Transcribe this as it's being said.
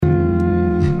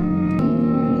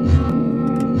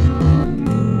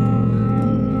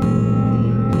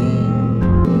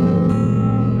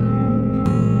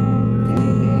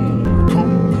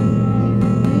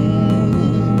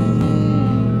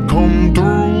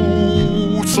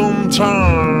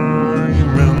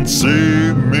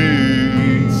see me.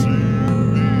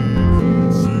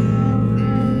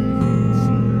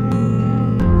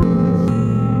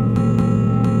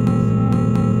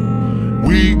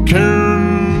 We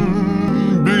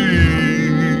can be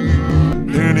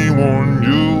anyone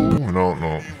you.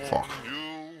 No, fuck.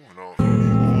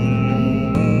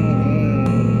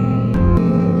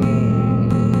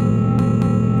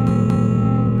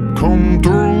 Come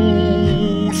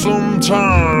through sometime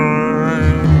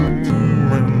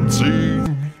and see.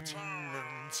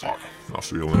 Fuck, not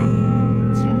feeling it.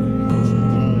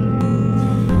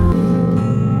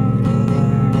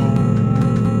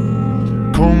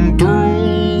 Come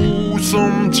through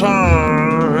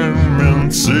sometime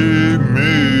and see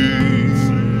me.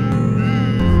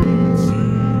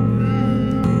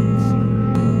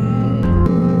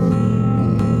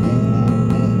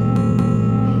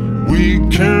 We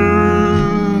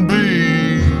can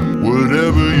be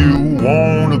whatever you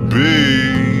wanna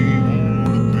be.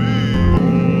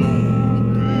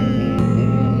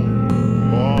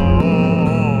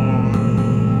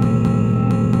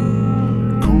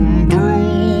 Come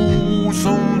through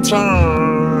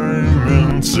sometime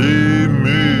and see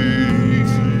me.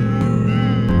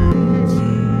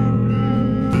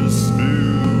 This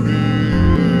beauty.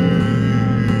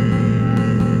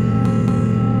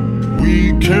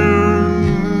 We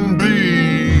can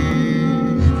be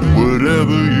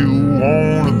whatever you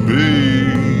wanna be.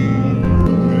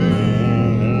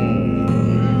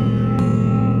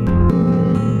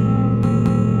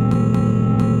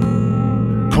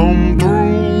 Come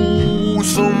through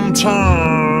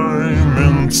sometime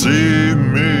and see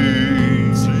me.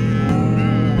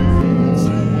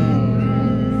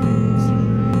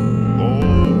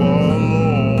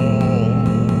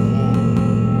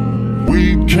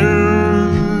 We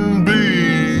can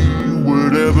be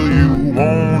whatever you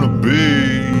wanna be.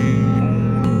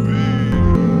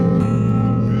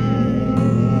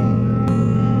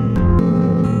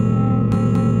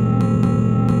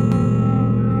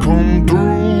 Come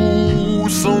through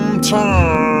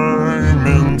sometime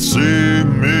and see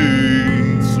me.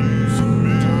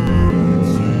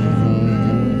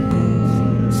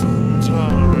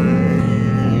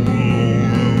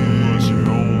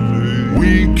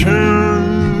 We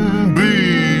can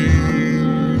be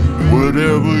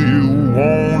whatever you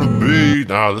wanna be.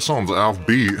 Nah, this song's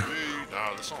offbeat.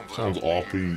 Sounds offbeat.